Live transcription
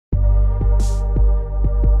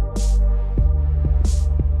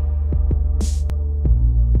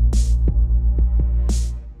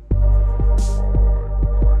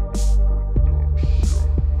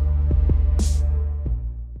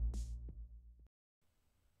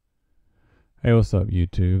Hey, what's up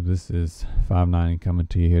YouTube? This is 590 coming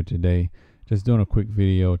to you here today. Just doing a quick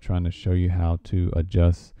video trying to show you how to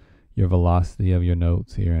adjust your velocity of your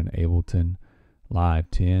notes here in Ableton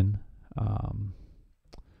Live 10.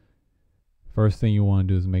 First thing you want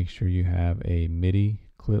to do is make sure you have a MIDI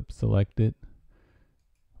clip selected.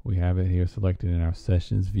 We have it here selected in our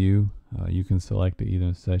sessions view. You can select it either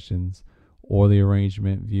in sessions or the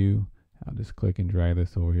arrangement view. I'll just click and drag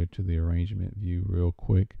this over here to the arrangement view real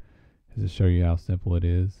quick, just to show you how simple it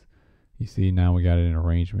is. You see now we got it in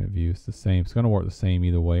arrangement view. It's the same. It's going to work the same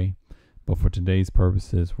either way, but for today's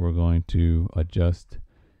purposes we're going to adjust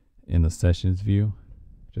in the sessions view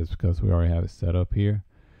just because we already have it set up here.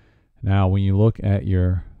 Now when you look at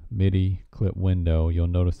your MIDI clip window, you'll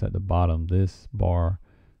notice at the bottom this bar,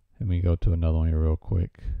 let me go to another one here real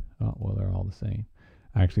quick. Oh, well, they're all the same.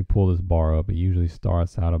 I actually pull this bar up. It usually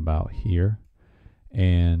starts out about here,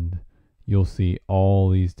 and you'll see all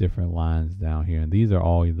these different lines down here, and these are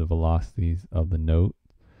all the velocities of the note,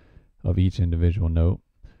 of each individual note.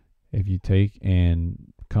 If you take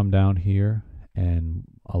and come down here and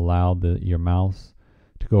allow your mouse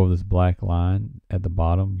to go over this black line at the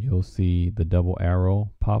bottom, you'll see the double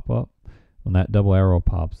arrow pop up. When that double arrow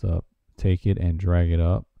pops up, take it and drag it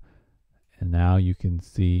up, and now you can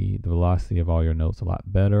see the velocity of all your notes a lot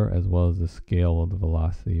better, as well as the scale of the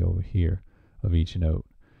velocity over here of each note.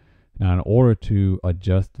 Now, in order to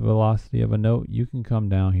adjust the velocity of a note, you can come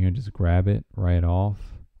down here and just grab it right off,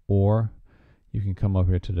 or you can come up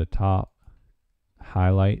here to the top,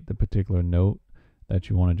 highlight the particular note that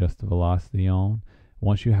you want to adjust the velocity on.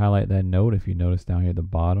 Once you highlight that note, if you notice down here at the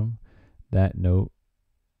bottom, that note,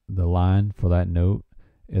 the line for that note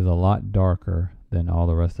is a lot darker than all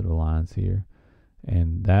the rest of the lines here,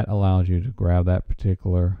 and that allows you to grab that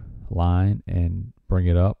particular line and bring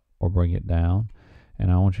it up or bring it down.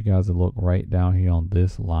 And I want you guys to look right down here on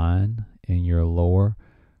this line in your lower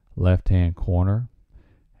left hand corner,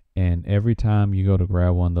 and every time you go to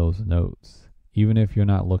grab one of those notes, even if you're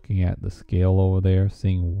not looking at the scale over there,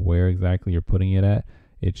 seeing where exactly you're putting it at,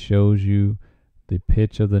 it shows you the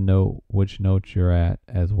pitch of the note, which note you're at,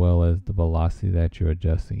 as well as the velocity that you're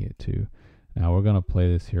adjusting it to. Now we're going to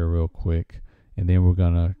play this here real quick, and then we're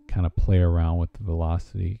going to kind of play around with the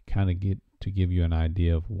velocity, kind of give you an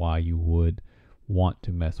idea of why you would want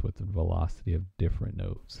to mess with the velocity of different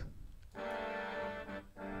notes.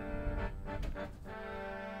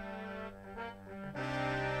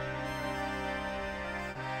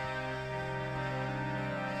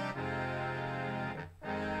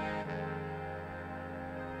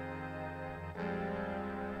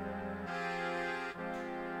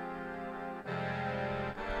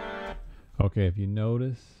 Okay, if you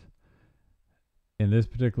notice, in this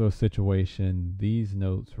particular situation, these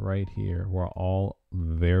notes right here were all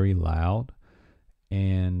very loud,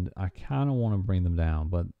 and I kind of want to bring them down,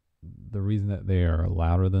 but the reason that they are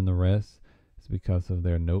louder than the rest is because of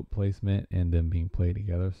their note placement and them being played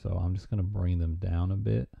together. So I'm just going to bring them down a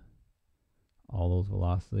bit, all those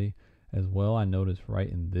velocity. As well, I noticed right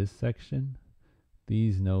in this section,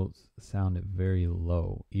 these notes sounded very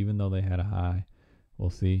low, even though they had a high. We'll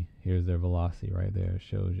see, here's their velocity right there, it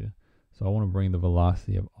shows you. So I want to bring the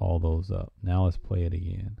velocity of all those up. Now let's play it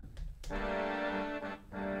again.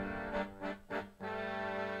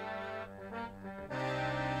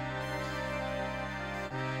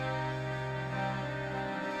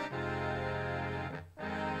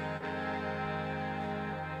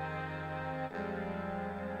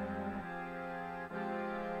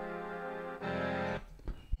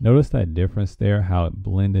 Notice that difference there, how it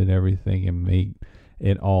blended everything and made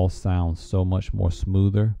it all sound so much more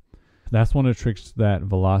smoother. That's one of the tricks that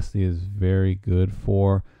velocity is very good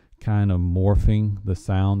for, kind of morphing the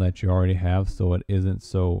sound that you already have so it isn't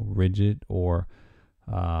so rigid or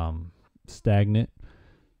stagnant.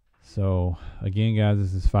 So again guys,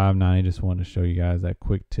 this is 590. Just wanted to show you guys that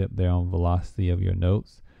quick tip there on velocity of your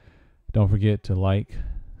notes. Don't forget to like,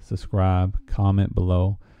 subscribe, comment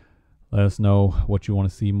below. Let us know what you want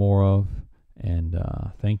to see more of, and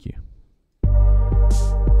thank you.